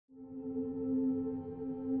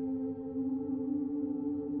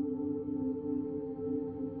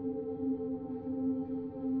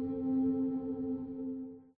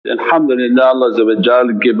Alhamdulillah,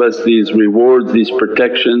 Allah give us these rewards, these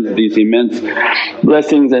protections, these immense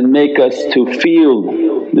blessings, and make us to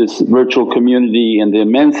feel this virtual community and the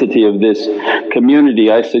immensity of this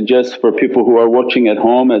community. I suggest for people who are watching at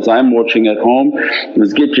home, as I'm watching at home,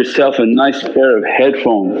 is get yourself a nice pair of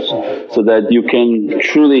headphones so that you can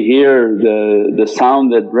truly hear the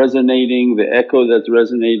sound that's resonating, the echo that's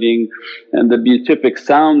resonating, and the beatific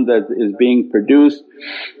sound that is being produced.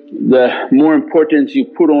 The more importance you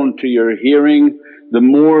put on to your hearing, the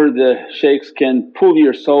more the shaykhs can pull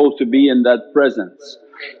your soul to be in that presence.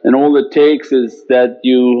 And all it takes is that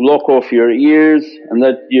you lock off your ears and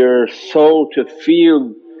let your soul to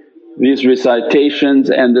feel these recitations,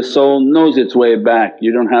 and the soul knows its way back.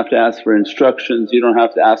 You don't have to ask for instructions, you don't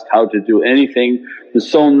have to ask how to do anything. The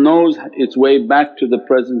soul knows its way back to the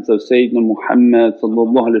presence of Sayyidina Muhammad.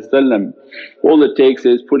 All it takes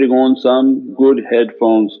is putting on some good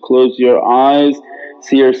headphones, close your eyes,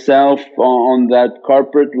 see yourself on that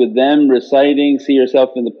carpet with them reciting, see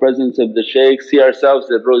yourself in the presence of the shaykh, see ourselves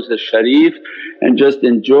at Rawza Sharif, and just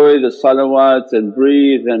enjoy the salawats and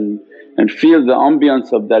breathe and feel the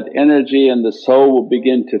ambience of that energy, and the soul will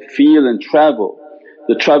begin to feel and travel.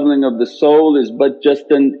 The travelling of the soul is but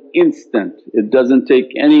just an instant, it doesn't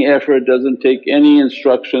take any effort, doesn't take any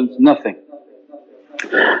instructions, nothing.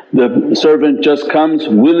 The servant just comes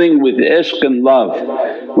willing with ishq and love.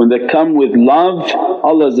 When they come with love,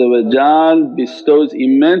 Allah bestows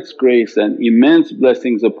immense grace and immense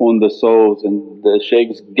blessings upon the souls, and the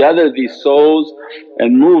shaykhs gather these souls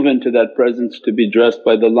and move into that presence to be dressed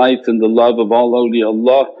by the lights and the love of all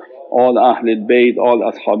awliyaullah, all Ahlul Bayt, all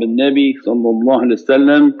Ashabul Nabi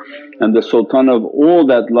and the sultan of all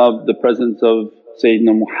that love, the presence of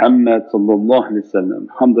Sayyidina Muhammad.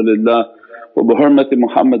 Alhamdulillah. وبحرمة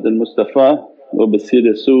محمد المصطفى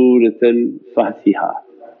وبسر سورة الفاتحة.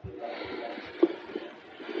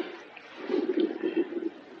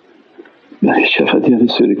 Fatiha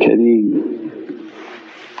Surah Kareem.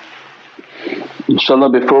 InshaAllah,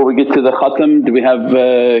 before we get to the khatam, do we have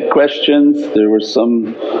questions? There were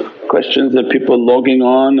some questions that people logging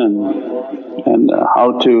on and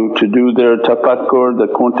how to do their tafakkur, the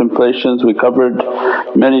contemplations we covered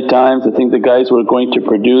many times. I think the guys were going to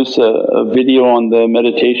produce a video on the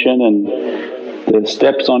meditation and the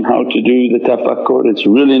steps on how to do the tafakkur. It's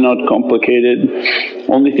really not complicated.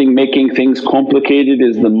 Only thing making things complicated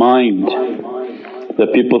is the mind.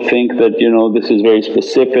 That people think that, this is very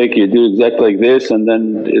specific, you do exactly like this and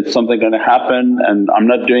then it's something going to happen, and I'm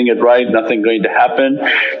not doing it right, nothing going to happen.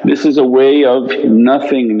 This is a way of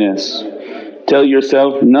nothingness. Tell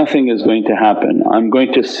yourself nothing is going to happen. I'm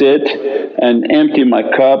going to sit and empty my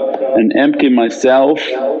cup and empty myself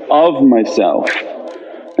of myself.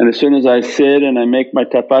 And as soon as I sit and I make my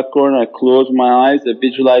tafakkur and I close my eyes, I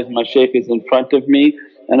visualize my shaykh is in front of me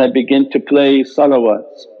and I begin to play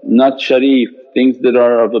salawats, not sharif, things that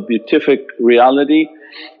are of a beatific reality,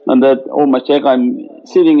 and that, oh my shaykh, I'm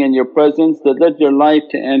sitting in your presence, that let your light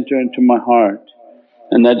to enter into my heart.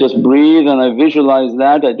 And I just breathe and I visualize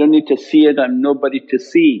that, I don't need to see it, I'm nobody to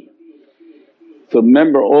see. So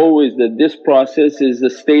remember always that this process is a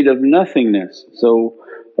state of nothingness. So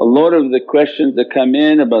a lot of the questions that come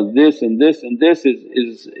in about this and this and this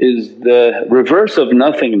is the reverse of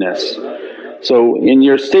nothingness. So in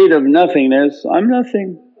your state of nothingness, I'm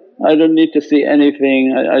nothing, I don't need to see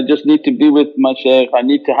anything, I just need to be with my shaykh, I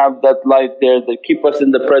need to have that light there that keep us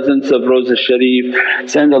in the presence of Rawza Sharif.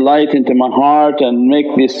 Send a light into my heart and make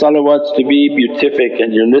these salawats to be beatific,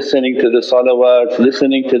 and you're listening to the salawats,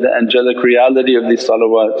 listening to the angelic reality of these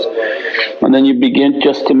salawats. And then you begin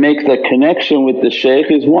just to make the connection with the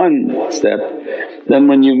shaykh is one step. Then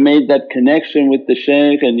when you've made that connection with the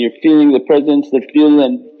shaykh and you're feeling the presence, that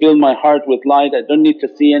fill my heart with light, I don't need to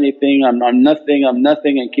see anything, I'm nothing, and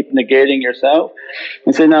keep negating yourself,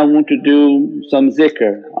 and say, now I want to do some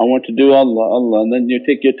zikr, I want to do Allah, and then you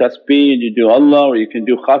take your tasbih and you do Allah, or you can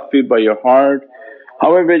do khafi by your heart.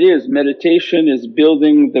 However it is, meditation is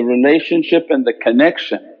building the relationship and the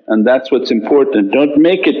connection, and that's what's important. Don't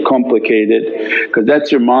make it complicated because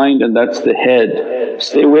that's your mind and that's the head.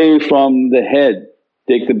 Stay away from the head.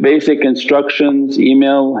 Take the basic instructions,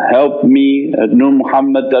 email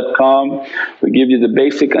helpme@nurmuhammad.com. We give you the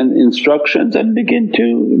basic instructions and begin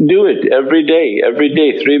to do it every day,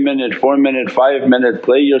 3 minute, 4 minute, 5 minute,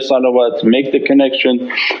 play your salawats, make the connection,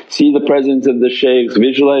 see the presence of the shaykhs,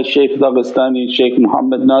 visualize Shaykh Dagestani, Shaykh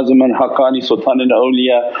Muhammad Nazim al-Haqqani, Sultan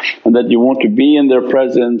al-Awliya, and that you want to be in their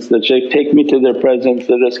presence, that Shaykh take me to their presence,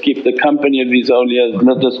 let us keep the company of these awliyas,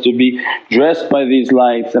 let us to be dressed by these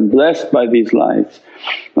lights and blessed by these lights.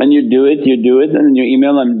 And you do it, and then you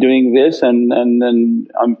email, I'm doing this and then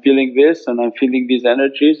I'm feeling this and I'm feeling these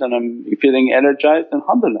energies and I'm feeling energized,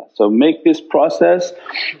 alhamdulillah. So make this process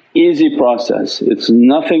easy process, it's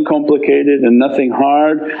nothing complicated and nothing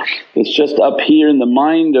hard, it's just up here in the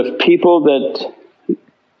mind of people that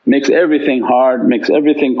makes everything hard, makes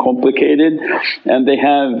everything complicated, and they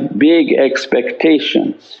have big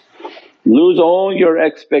expectations. Lose all your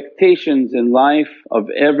expectations in life of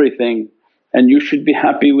everything and you should be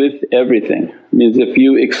happy with everything. Means if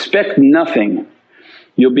you expect nothing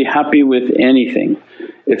you'll be happy with anything.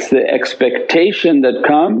 It's the expectation that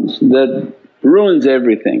comes that ruins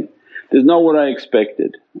everything. There's not what I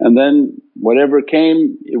expected, and then whatever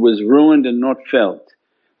came it was ruined and not felt.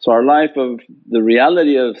 So our life of the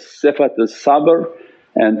reality of sifat al-sabr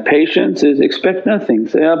and patience is expect nothing.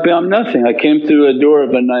 Say, I'm nothing, I came through a door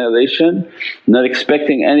of annihilation, not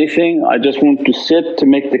expecting anything, I just want to sit to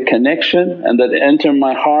make the connection and that enter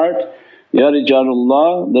my heart. Ya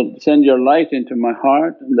Rijalullah, that send your light into my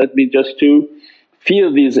heart and let me just to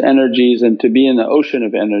feel these energies and to be in the ocean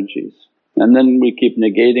of energies. And then we keep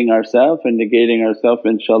negating ourselves and negating ourselves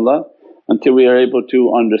inshaAllah until we are able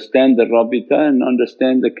to understand the rabita and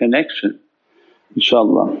understand the connection,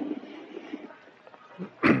 inshaAllah.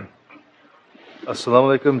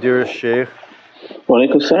 As-salamu alaykum, dearest Shaykh. Wa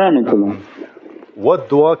alaykum as-salam. What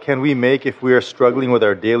dua can we make if we are struggling with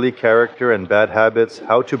our daily character and bad habits?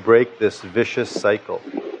 How to break this vicious cycle?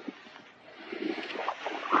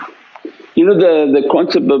 You know the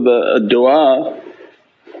concept of a dua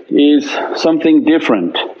is something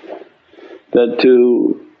different, that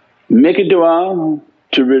to make a dua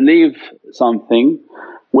to relieve something,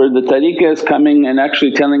 where the tariqah is coming and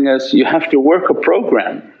actually telling us you have to work a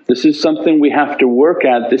program. This is something we have to work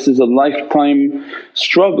at, this is a lifetime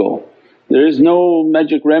struggle. There is no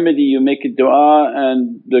magic remedy, you make a dua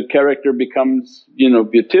and the character becomes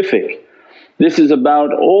beatific. This is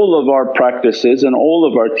about all of our practices and all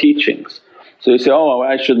of our teachings. So you say, oh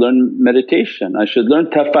I should learn meditation, I should learn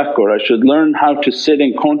tafakkur, I should learn how to sit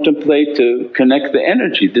and contemplate to connect the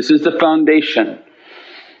energy. This is the foundation.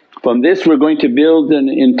 From this we're going to build an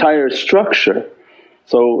entire structure.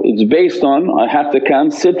 So it's based on, I have to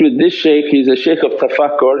come sit with this shaykh, he's a shaykh of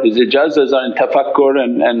tafakkur, his ijazahs are in tafakkur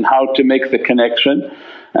and how to make the connection,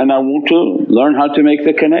 and I want to learn how to make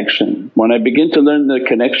the connection. When I begin to learn the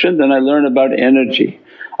connection then I learn about energy,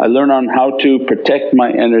 I learn on how to protect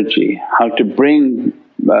my energy, how to bring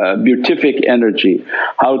beatific energy,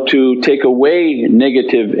 how to take away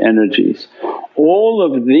negative energies. All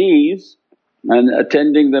of these, and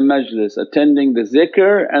attending the majlis, attending the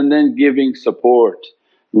zikr and then giving support.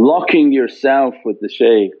 Locking yourself with the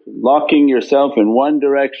shaykh, locking yourself in one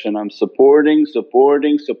direction, I'm supporting,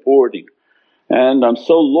 and I'm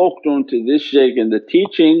so locked onto this shaykh and the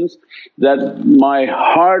teachings that my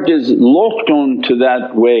heart is locked onto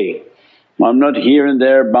that way. I'm not here and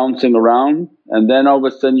there bouncing around, and then all of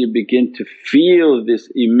a sudden you begin to feel this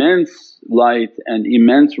immense light and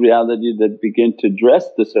immense reality that begin to dress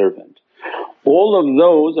the servant. All of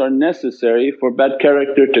those are necessary for bad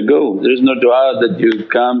character to go. There's no dua that you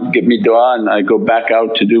come, give me dua and I go back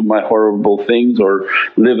out to do my horrible things or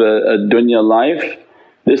live a dunya life.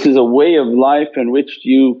 This is a way of life in which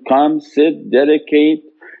you come, sit, dedicate,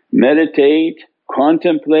 meditate,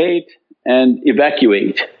 contemplate and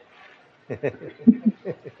evacuate.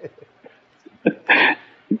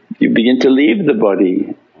 You begin to leave the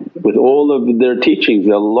body with all of their teachings,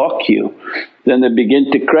 they'll lock you. Then they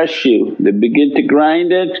begin to crush you, they begin to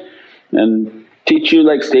grind it and teach you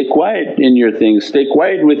like stay quiet in your things, stay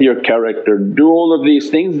quiet with your character, do all of these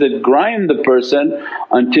things that grind the person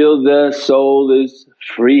until the soul is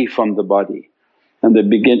free from the body. And they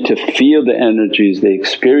begin to feel the energies, they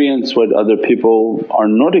experience what other people are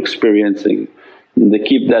not experiencing and they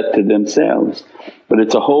keep that to themselves. But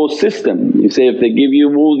it's a whole system. You say if they give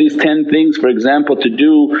you all these 10 things for example to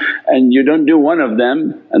do and you don't do one of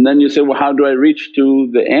them, and then you say, well how do I reach to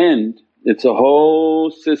the end? It's a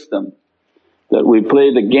whole system that we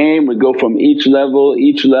play the game, we go from each level.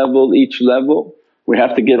 We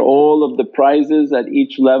have to get all of the prizes at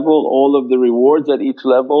each level, all of the rewards at each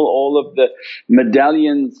level, all of the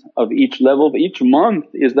medallions of each level. Each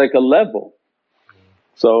month is like a level.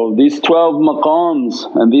 So these 12 maqams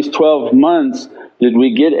and these 12 months, did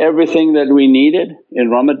we get everything that we needed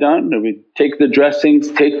in Ramadan? Did we take the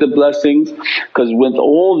dressings, take the blessings? Because with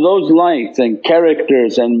all those lights and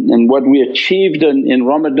characters and what we achieved in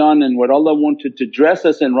Ramadan and what Allah wanted to dress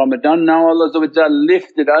us in Ramadan, now Allah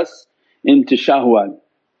lifted us into Shahwat.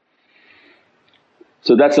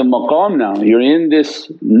 So that's a maqam now, you're in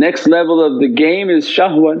this next level of the game is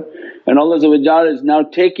Shahwat. and Allah is now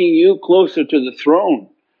taking you closer to the throne.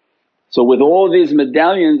 So with all these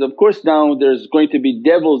medallions, of course now there's going to be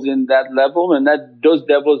devils in that level, and those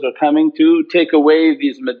devils are coming to take away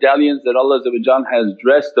these medallions that Allah has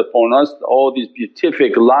dressed upon us, all these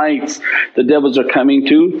beatific lights, the devils are coming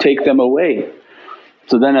to take them away.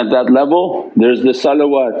 So then at that level there's the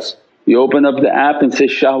salawats. You open up the app and say,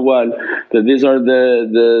 Shahwal, that these are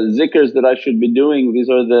the zikrs that I should be doing, these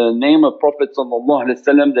are the name of Prophet the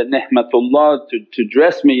ni'matullah to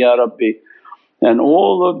dress me Ya Rabbi. And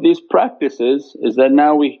all of these practices is that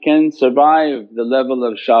now we can survive the level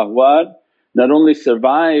of shahwat, not only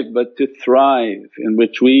survive but to thrive, in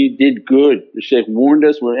which we did good. The shaykh warned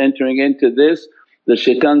us, we're entering into this, the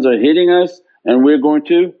shaitans are hitting us and we're going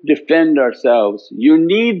to defend ourselves. You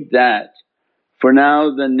need that for now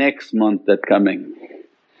the next month that's coming.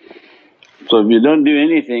 So if you don't do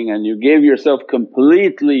anything and you gave yourself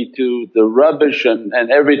completely to the rubbish and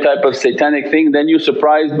every type of satanic thing, then you're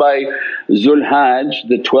surprised by Zul Hajj,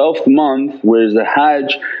 the 12th month where there's a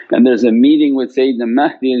Hajj and there's a meeting with Sayyidina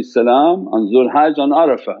Mahdi on Zul Hajj on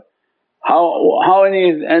Arafah. How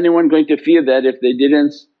anyone going to feel that if they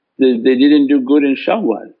didn't do good in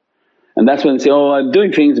Shawwal? And that's when they say, oh I'm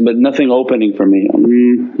doing things but nothing opening for me.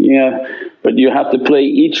 Yeah, but you have to play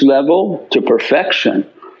each level to perfection.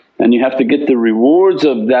 And you have to get the rewards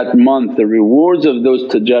of that month, the rewards of those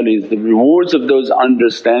tajallis, the rewards of those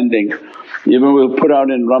understanding. Even we'll put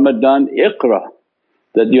out in Ramadan, Iqra,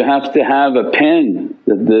 that you have to have a pen,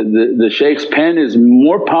 that the shaykh's pen is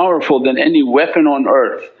more powerful than any weapon on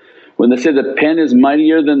earth. When they say the pen is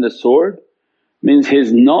mightier than the sword, means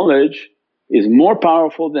his knowledge is more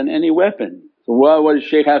powerful than any weapon. So why does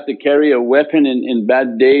shaykh have to carry a weapon in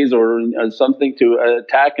bad days or something to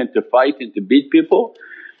attack and to fight and to beat people?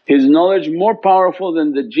 His knowledge more powerful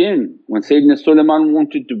than the jinn. When Sayyidina Sulaiman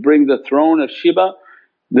wanted to bring the throne of Shiba,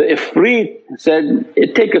 the Ifrit said,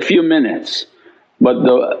 it'd take a few minutes. But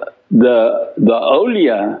the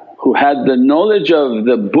awliya who had the knowledge of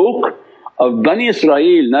the book of Bani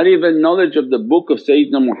Israel, not even knowledge of the book of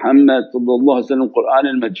Sayyidina Muhammad Qur'an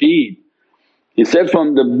al-Majid. He said,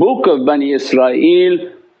 from the book of Bani Israel,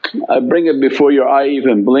 I bring it before your eye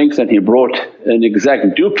even blinks, and he brought an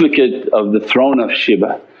exact duplicate of the throne of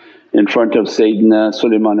Shiba in front of Sayyidina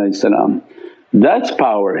Sulaiman. That's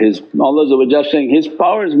power. Allah saying His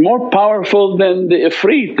power is more powerful than the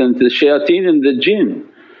ifrit and the shayateen and the jinn.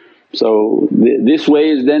 So this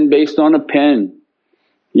way is then based on a pen.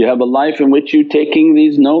 You have a life in which you're taking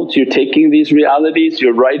these notes, you're taking these realities,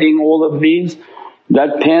 you're writing all of these.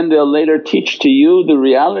 That pen they'll later teach to you the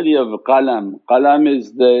reality of qalam. Qalam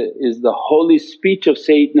is the holy speech of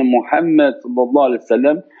Sayyidina Muhammad.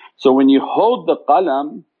 So when you hold the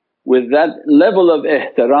qalam with that level of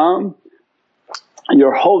ihtiram,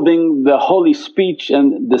 you're holding the holy speech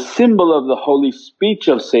and the symbol of the holy speech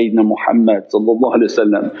of Sayyidina Muhammad.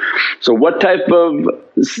 So what type of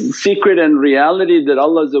secret and reality did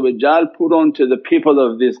Allah put onto the people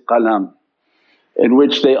of this qalam? In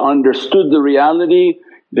which they understood the reality,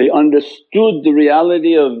 of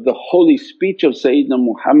the holy speech of Sayyidina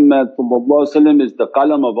Muhammad is the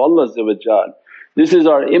qalam of Allah. This is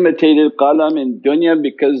our imitated qalam in dunya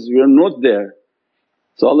because we're not there.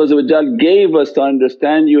 So Allah gave us to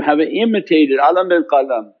understand, you have an imitated alam bil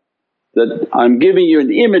qalam, that I'm giving you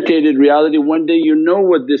an imitated reality, one day you know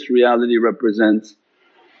what this reality represents.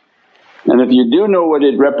 And if you do know what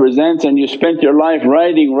it represents and you spent your life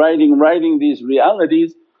writing these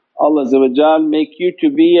realities, Allah make you to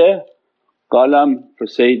be a qalam for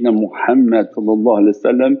Sayyidina Muhammad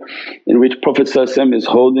in which Prophet is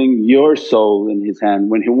holding your soul in his hand.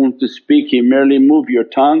 When he wants to speak, he merely move your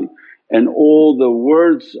tongue and all the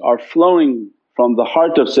words are flowing from the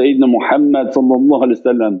heart of Sayyidina Muhammad.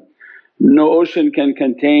 No ocean can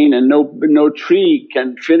contain and no tree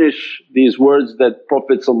can finish these words that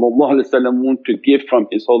Prophet want to give from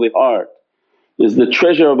his holy heart. Is the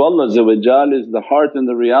treasure of Allah is the heart and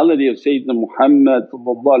the reality of Sayyidina Muhammad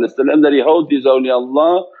that he holds these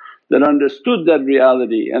awliyaullah that understood that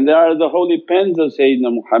reality, and they are the holy pens of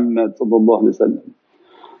Sayyidina Muhammad. So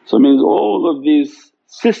it means all of these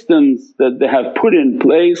systems that they have put in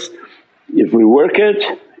place, if we work it,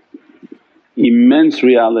 immense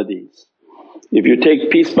realities. If you take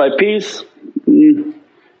piece by piece,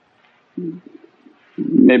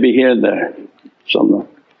 maybe here and there, inshaAllah.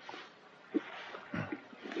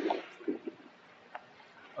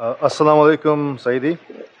 As-salamu alaykum Sayyidi.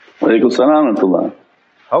 Wa alaykum salam wa rahmatullah.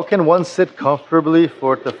 How can one sit comfortably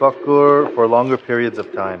for tafakkur for longer periods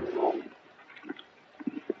of time?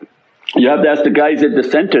 You have to ask the guys at the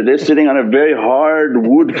center, they're sitting on a very hard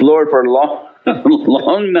wood floor for long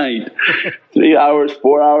long night, 3 hours,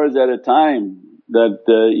 4 hours at a time. That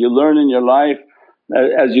you learn in your life.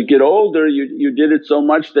 As you get older you did it so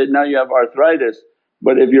much that now you have arthritis.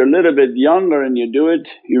 But if you're a little bit younger and you do it,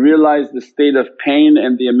 you realize the state of pain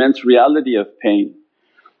and the immense reality of pain.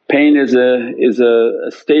 Pain is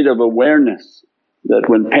a state of awareness, that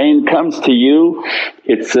when pain comes to you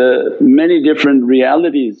it's many different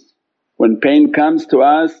realities. When pain comes to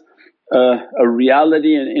us, a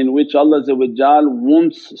reality in which Allah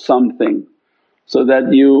wants something, so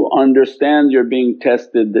that you understand you're being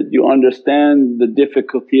tested, that you understand the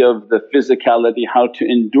difficulty of the physicality, how to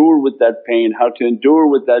endure with that pain, how to endure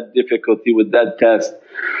with that difficulty, with that test.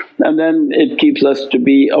 And then it keeps us to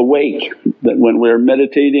be awake, that when we're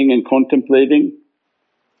meditating and contemplating,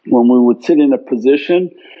 when we would sit in a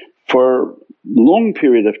position for long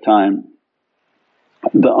period of time,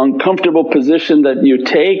 the uncomfortable position that you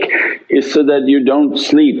take is so that you don't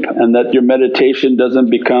sleep and that your meditation doesn't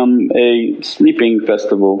become a sleeping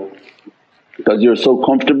festival, because you're so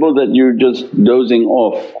comfortable that you're just dozing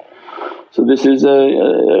off. So this is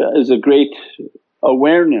a great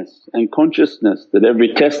awareness and consciousness, that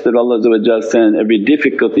every test that Allah sends, every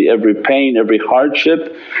difficulty, every pain, every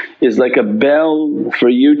hardship is like a bell for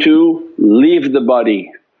you to leave the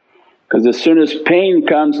body. Because as soon as pain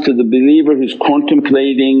comes to the believer who's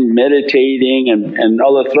contemplating, meditating and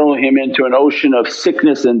Allah throw him into an ocean of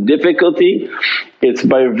sickness and difficulty, it's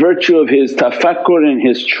by virtue of his tafakkur and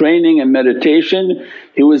his training and meditation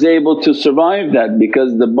he was able to survive that,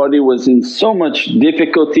 because the body was in so much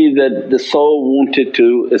difficulty that the soul wanted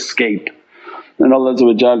to escape. And Allah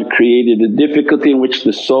created a difficulty in which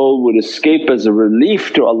the soul would escape as a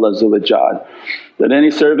relief to Allah, that any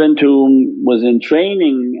servant who was in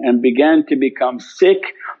training and began to become sick,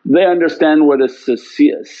 they understand what a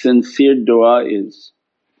sincere dua is.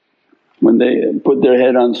 When they put their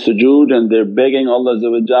head on sujood and they're begging Allah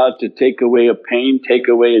to take away a pain, take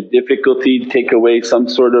away a difficulty, take away some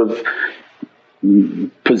sort of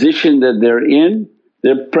position that they're in,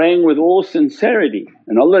 they're praying with all sincerity.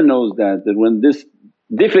 And Allah knows that when this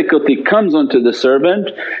difficulty comes onto the servant,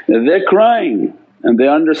 they're crying. And they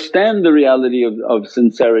understand the reality of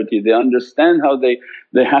sincerity, they understand how they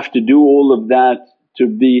have to do all of that to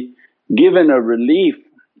be given a relief.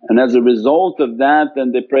 And as a result of that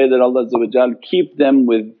then they pray that Allah keep them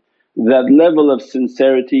with that level of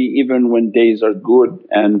sincerity even when days are good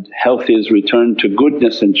and health is returned to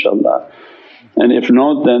goodness, inshaAllah. And if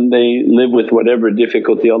not, then they live with whatever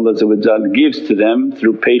difficulty Allah gives to them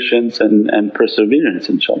through patience and perseverance,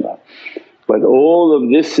 inshaAllah. But all of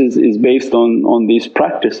this is based on these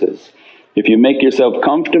practices. If you make yourself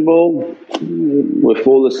comfortable, we'll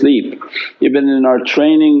fall asleep. Even in our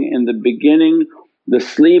training in the beginning, the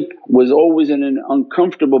sleep was always in an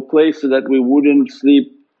uncomfortable place so that we wouldn't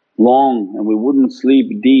sleep long and we wouldn't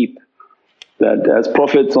sleep deep. That as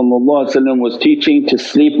Prophet was teaching to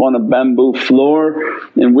sleep on a bamboo floor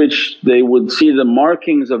in which they would see the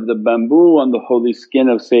markings of the bamboo on the holy skin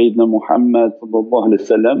of Sayyidina Muhammad.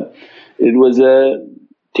 It was a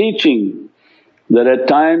teaching that at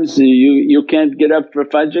times you can't get up for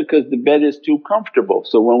Fajr because the bed is too comfortable.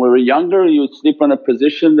 So when we were younger you would sleep on a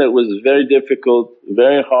position that was very difficult,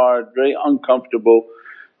 very hard, very uncomfortable,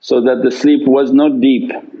 so that the sleep was not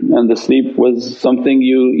deep and the sleep was something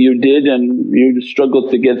you did and you struggled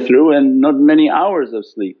to get through, and not many hours of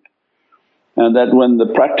sleep. And that when the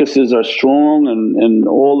practices are strong and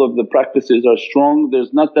all of the practices are strong,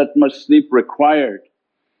 there's not that much sleep required.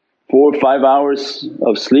 4 or 5 hours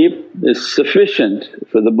of sleep is sufficient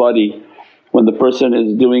for the body when the person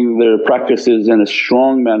is doing their practices in a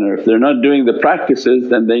strong manner. If they're not doing the practices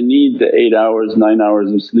then they need the 8 hours, 9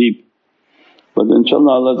 hours of sleep. But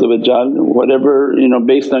inshaAllah Allah whatever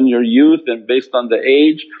based on your youth and based on the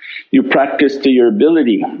age you practice to your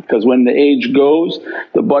ability, because when the age goes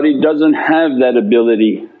the body doesn't have that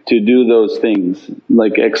ability to do those things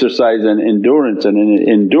like exercise and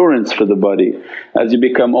endurance for the body. As you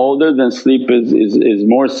become older then sleep is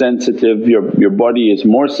more sensitive, your body is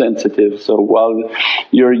more sensitive. So while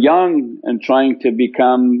you're young and trying to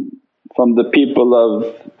become from the people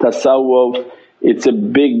of tasawwuf, it's a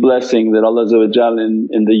big blessing that Allah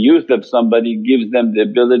in the youth of somebody gives them the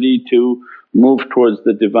ability to move towards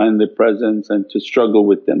the Divinely Presence and to struggle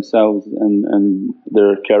with themselves and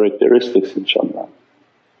their characteristics, inshaAllah.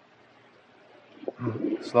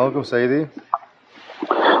 As-salamu alaykum Sayyidi.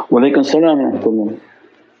 Wa alaykum as-salam wa rahmatullah.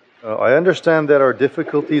 I understand that our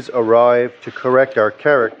difficulties arrive to correct our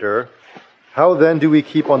character. How then do we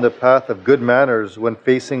keep on the path of good manners when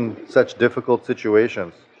facing such difficult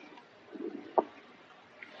situations?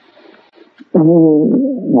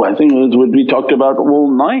 Well, I think it's what we talked about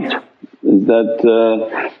all night. is that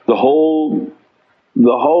the whole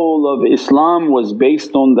of Islam was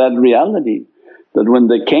based on that reality, that when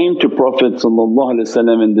they came to Prophet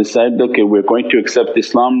and decided, okay, we're going to accept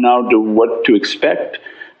Islam now, do what to expect?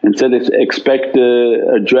 Instead expect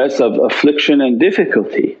a dress of affliction and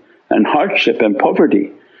difficulty and hardship and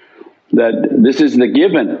poverty, that this is the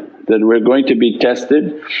given, that we're going to be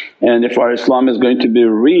tested, and if our Islam is going to be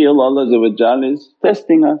real, Allah is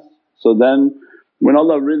testing us. So then when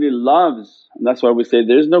Allah really loves, and that's why we say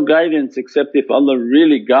there is no guidance except if Allah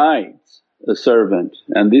really guides a servant,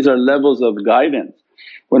 and these are levels of guidance.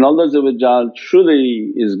 When Allah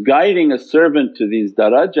truly is guiding a servant to these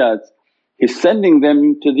darajats, He's sending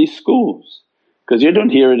them to these schools, because you don't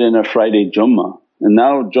hear it in a Friday Jummah. And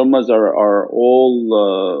now Jummahs are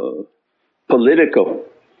all political,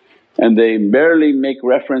 and they barely make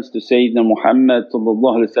reference to Sayyidina Muhammad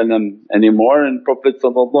anymore. And Prophet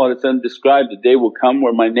described, the day will come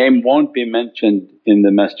where my name won't be mentioned in the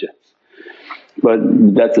masjids. But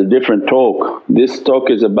that's a different talk. This talk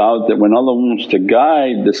is about that when Allah wants to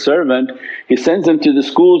guide the servant, He sends them to the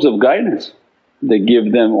schools of guidance. They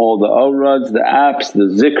give them all the awrads, the apps, the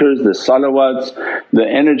zikrs, the salawats, the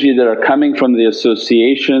energy that are coming from the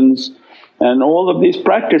associations, and all of these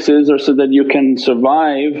practices are so that you can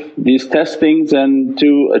survive these testings and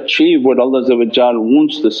to achieve what Allah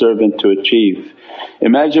wants the servant to achieve.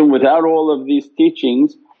 Imagine without all of these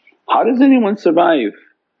teachings, how does anyone survive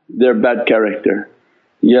their bad character,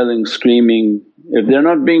 yelling, screaming? If they're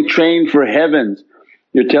not being trained for heavens,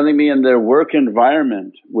 you're telling me in their work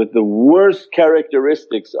environment with the worst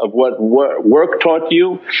characteristics of what work taught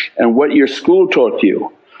you and what your school taught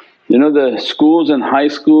you. You know the schools and high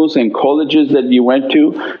schools and colleges that you went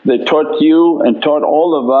to, they taught you and taught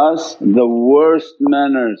all of us the worst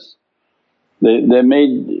manners. They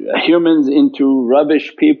made humans into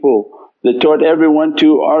rubbish people. They taught everyone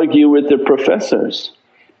to argue with their professors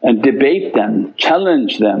and debate them,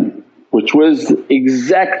 challenge them, which was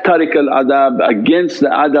exact tariq al-adab, against the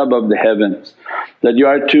adab of the heavens, that you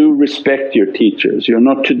are to respect your teachers, you're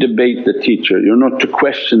not to debate the teacher, you're not to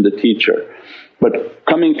question the teacher. But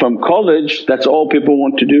coming from college, that's all people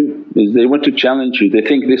want to do, is they want to challenge you. They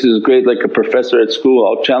think this is great, like a professor at school,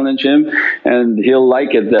 I'll challenge him and he'll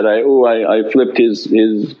like it that I flipped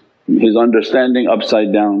his understanding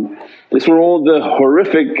upside down. These were all the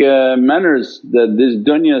horrific manners that this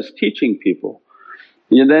dunya is teaching people.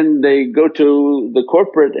 And then they go to the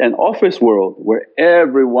corporate and office world where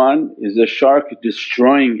everyone is a shark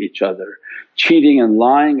destroying each other, cheating and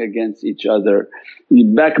lying against each other,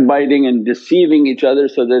 backbiting and deceiving each other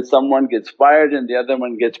so that someone gets fired and the other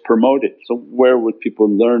one gets promoted. So where would people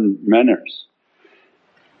learn manners?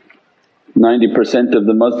 90% of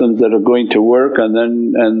the Muslims that are going to work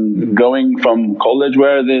and going from college,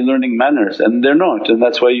 where are they learning manners? And they're not, and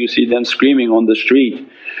that's why you see them screaming on the street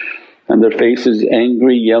and their faces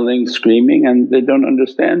angry, yelling, screaming, and they don't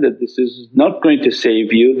understand that this is not going to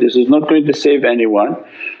save you, this is not going to save anyone,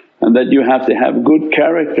 and that you have to have good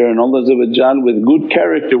character, and Allah with good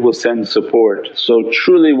character will send support. So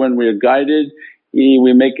truly when we're guided,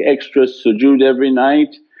 we make extra sujood every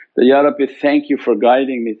night that, Ya Rabbi, thank you for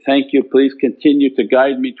guiding me, thank you, please continue to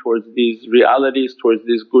guide me towards these realities, towards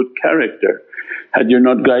this good character. Had you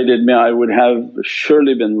not guided me, I would have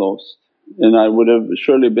surely been lost, and I would have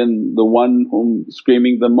surely been the one whom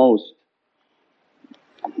screaming the most.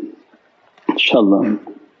 InshaAllah.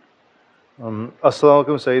 As-salamu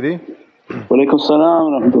alaykum Sayyidi. Walaikum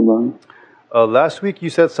salam wa rahmatullah. Last week you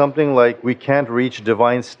said something like, we can't reach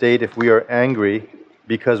divine state if we are angry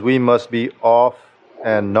because we must be off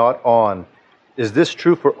and not on. Is this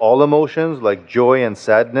true for all emotions like joy and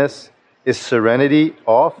sadness? Is serenity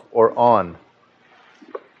off or on?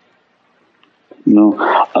 No,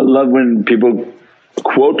 I love when people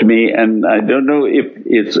quote me and I don't know if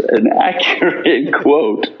it's an accurate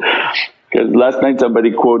quote, because last night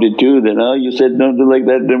somebody quoted too that, oh, you said don't do like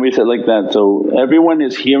that, then we said like that. So everyone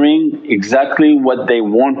is hearing exactly what they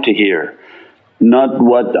want to hear, not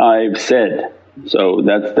what I've said. So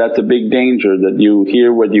that's a big danger, that you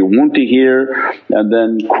hear what you want to hear and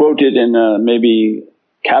then quote it in a maybe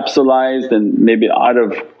capsulized and maybe out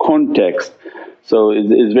of context. So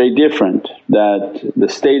it's very different, that the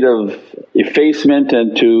state of effacement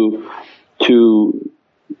and to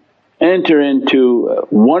enter into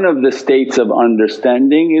one of the states of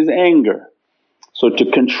understanding is anger. So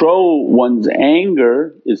to control one's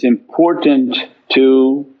anger is important,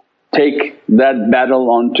 to take that battle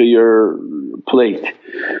onto your plate,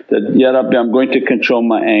 that, Ya Rabbi, I'm going to control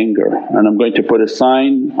my anger and I'm going to put a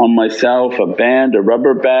sign on myself, a band, a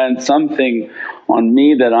rubber band, something on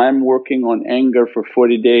me that I'm working on anger for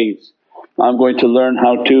 40 days. I'm going to learn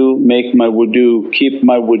how to make my wudu, keep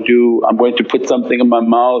my wudu, I'm going to put something in my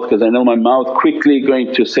mouth because I know my mouth quickly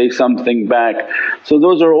going to say something back. So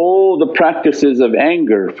those are all the practices of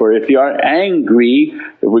anger. For if you are angry,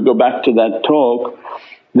 if we go back to that talk,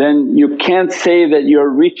 then you can't say that you're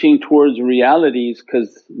reaching towards realities,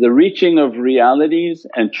 because the reaching of realities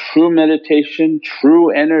and true meditation, true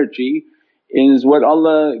energy is what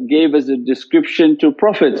Allah gave as a description to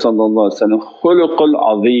Prophet khuluqul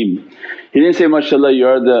azim. He didn't say, mashaAllah you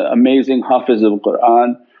are the amazing hafiz of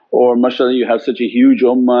Qur'an, or mashaAllah you have such a huge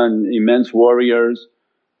ummah and immense warriors.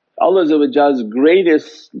 Allah's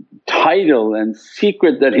greatest title and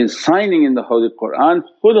secret that He's signing in the Holy Qur'an,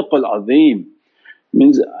 khuluqul azim,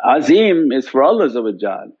 means azim is for Allah,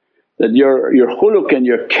 that your khuluq and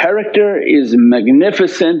your character is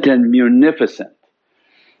magnificent and munificent.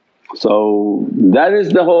 So that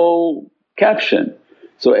is the whole caption.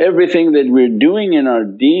 So everything that we're doing in our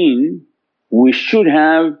deen, we should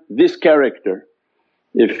have this character.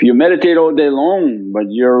 If you meditate all day long but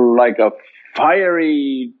you're like a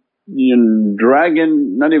fiery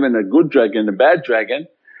dragon, not even a good dragon, a bad dragon,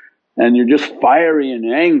 and you're just fiery and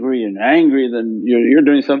angry, then you're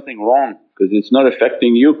doing something wrong, because it's not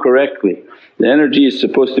affecting you correctly. The energy is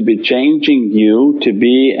supposed to be changing you to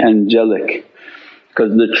be angelic.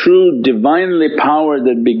 Because the true Divinely power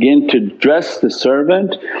that begin to dress the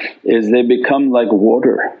servant is they become like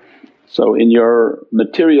water. So in your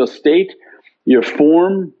material state, your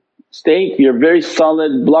form state, you're very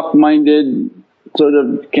solid, block-minded, sort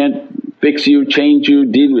of can't fix you, change you,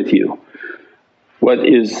 deal with you. What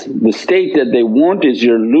is the state that they want is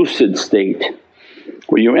your lucid state,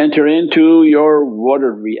 where you enter into your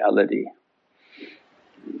water reality.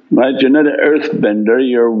 Right? You're not an earthbender,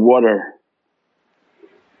 you're water.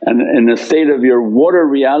 And in the state of your water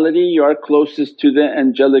reality you are closest to the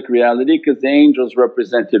angelic reality, because the angels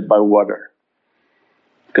represented by water.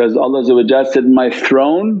 Because Allah said, my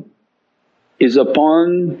throne is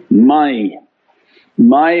upon my.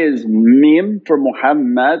 My is mim for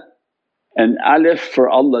Muhammad and alif for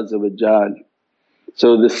Allah.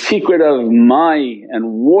 So the secret of my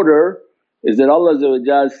and water is that Allah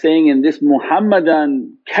is saying, in this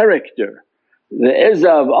Muhammadan character, the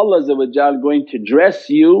izzah of Allah going to dress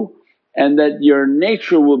you, and that your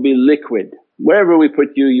nature will be liquid. Wherever we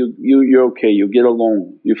put you, you're okay, you get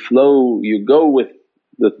along, you flow, you go with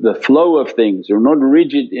the flow of things. You're not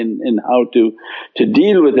rigid in how to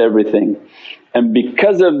deal with everything. And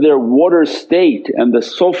because of their water state and the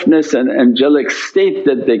softness and angelic state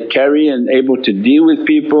that they carry, and able to deal with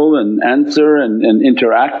people and answer and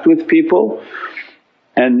interact with people,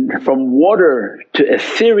 and from water to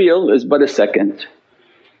ethereal is but a second.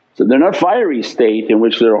 So they're not fiery state in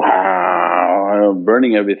which they're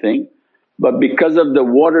burning everything, but because of the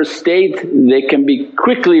water state they can be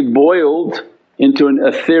quickly boiled into an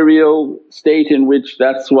ethereal state, in which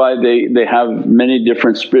that's why they have many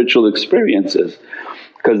different spiritual experiences,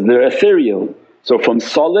 because they're ethereal. So from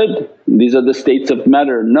solid, these are the states of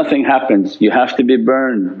matter, nothing happens, you have to be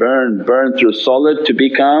burned through solid to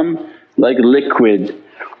become like liquid.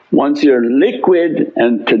 Once you're liquid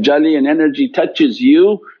and tajalli and energy touches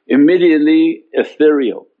you, immediately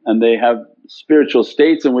ethereal, and they have spiritual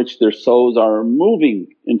states in which their souls are moving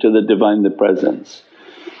into the Divinely Presence.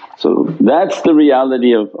 So that's the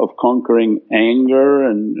reality of conquering anger,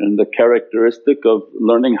 and the characteristic of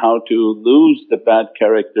learning how to lose the bad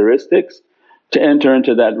characteristics to enter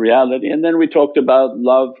into that reality. And then we talked about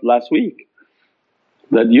love last week,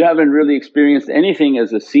 that you haven't really experienced anything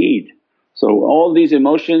as a seed. So all these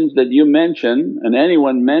emotions that you mention and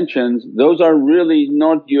anyone mentions, those are really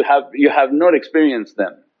not, you have not experienced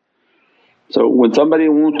them. So when somebody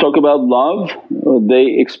wants to talk about love,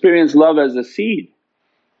 they experience love as a seed.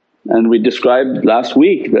 And we described last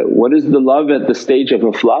week that what is the love at the stage of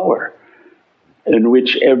a flower, in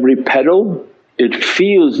which every petal it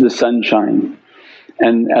feels the sunshine,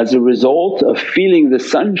 and as a result of feeling the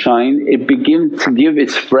sunshine it begins to give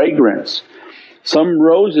its fragrance. Some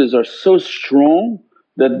roses are so strong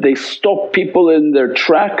that they stop people in their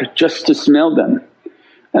track just to smell them,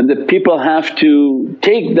 and the people have to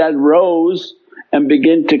take that rose and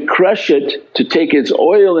begin to crush it to take its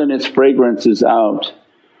oil and its fragrances out.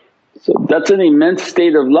 So that's an immense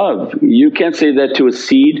state of love. You can't say that to a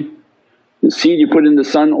seed. The seed you put in the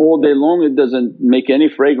sun all day long, it doesn't make any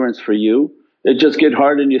fragrance for you, it just get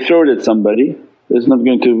hard and you throw it at somebody, it's not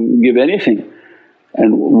going to give anything.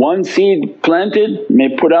 And one seed planted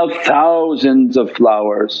may put out thousands of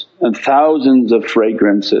flowers and thousands of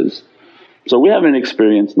fragrances. So we haven't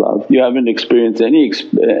experienced love, you haven't experienced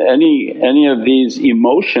any of these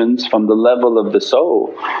emotions from the level of the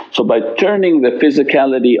soul. So by turning the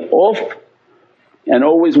physicality off and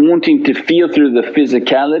always wanting to feel through the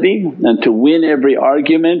physicality and to win every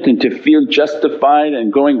argument and to feel justified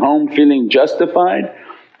and going home feeling justified,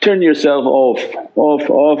 turn yourself off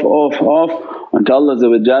until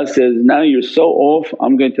Allah says, now you're so off,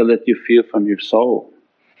 I'm going to let you feel from your soul.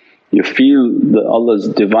 You feel Allah's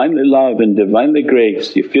Divinely love and Divinely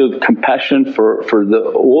grace, you feel compassion for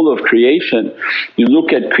all of creation. You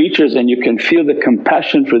look at creatures and you can feel the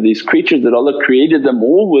compassion for these creatures that Allah created them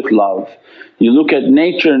all with love. You look at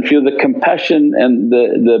nature and feel the compassion and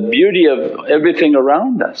the beauty of everything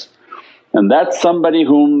around us. And that's somebody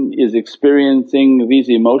whom is experiencing these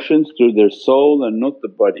emotions through their soul and not the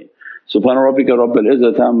body. Subhana rabbika rabbil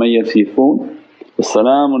izzati amma yasifoon.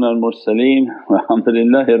 Wassalamun al mursaleen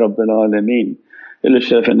walhamdulillahi rabbil alameen. Ila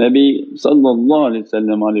Sharaf al-Nabi sallallahu alayhi wa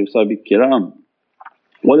sallam alayhi wa sahbihi kiram.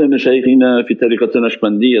 Wa li mashayikhina fi tariqati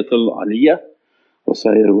Naqshbandiyya al-Aliyya wa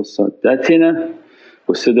sa'ir wa saadatina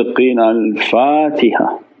wa siddiqeen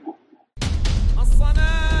al-Fatiha.